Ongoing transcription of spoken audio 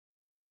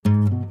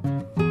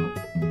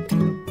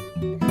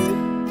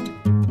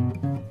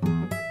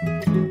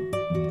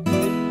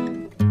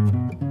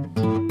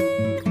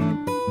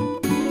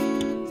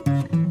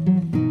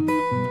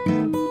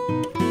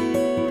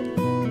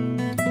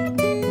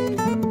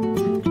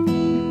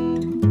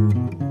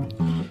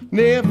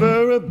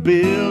never a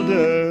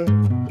builder,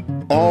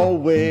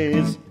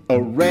 always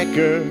a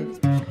wrecker.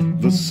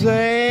 The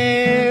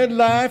sad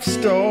life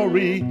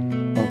story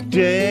of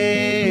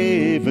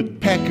David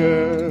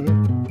Pecker.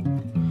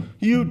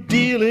 You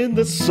deal in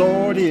the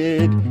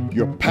sordid,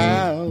 your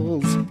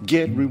pals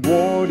get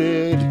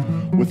rewarded.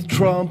 With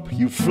Trump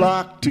you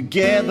flock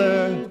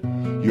together,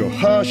 you're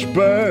hush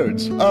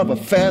birds of a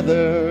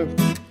feather.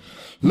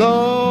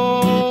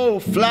 Low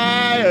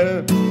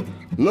flyer,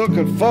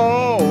 looking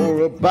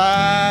for a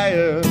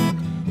buyer.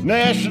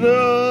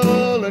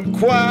 National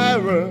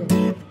Enquirer,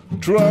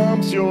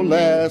 Trump's your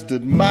last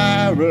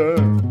admirer.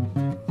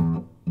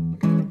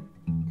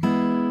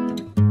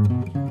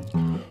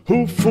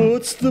 Who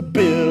foots the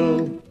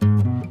bill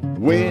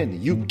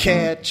when you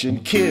catch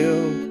and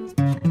kill?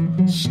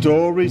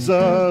 Stories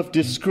of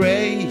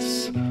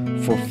disgrace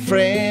for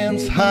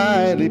friends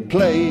highly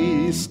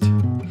placed.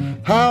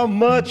 How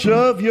much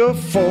of your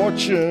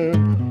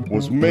fortune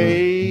was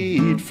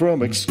made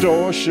from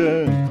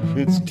extortion?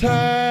 It's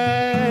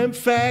time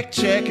fact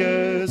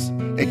checkers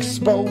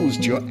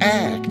exposed your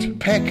act,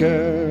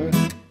 Pecker.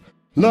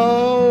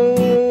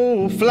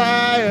 Low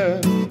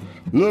flyer,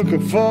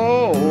 looking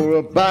for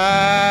a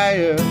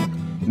buyer.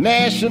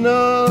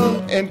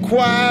 National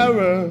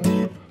Enquirer,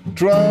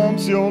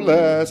 Trump's your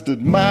last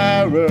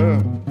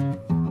admirer.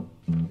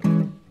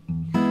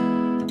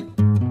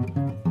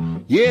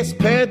 Yes,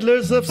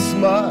 peddlers of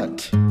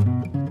smut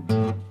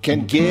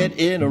can get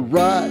in a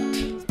rut.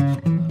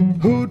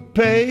 Who'd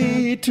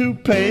pay 2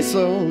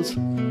 pesos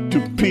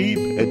to peep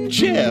at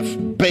Jeff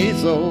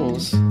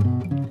Bezos?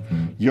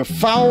 Your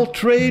foul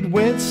trade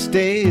went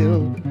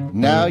stale,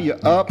 now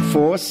you're up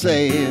for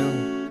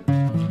sale.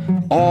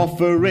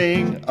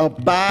 Offering a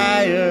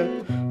buyer,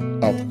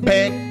 a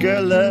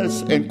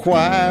Peckerless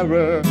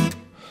Enquirer.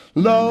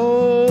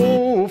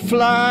 Low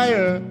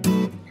flyer,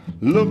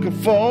 looking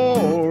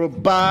for a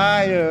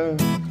buyer.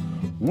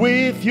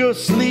 With your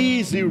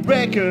sleazy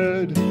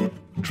record,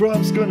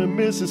 Trump's gonna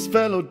miss his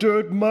fellow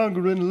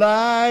dirt-mongering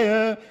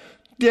liar,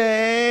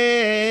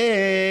 David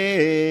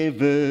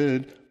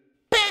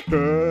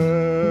Pecker.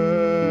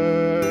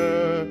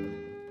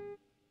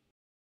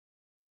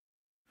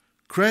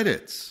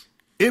 Credits,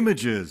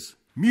 images,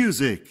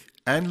 music,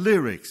 and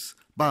lyrics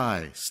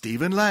by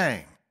Steven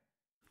Lange.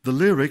 The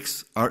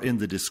lyrics are in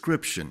the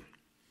description.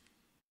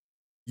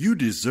 You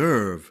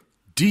deserve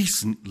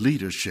decent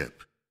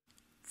leadership.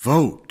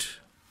 Vote.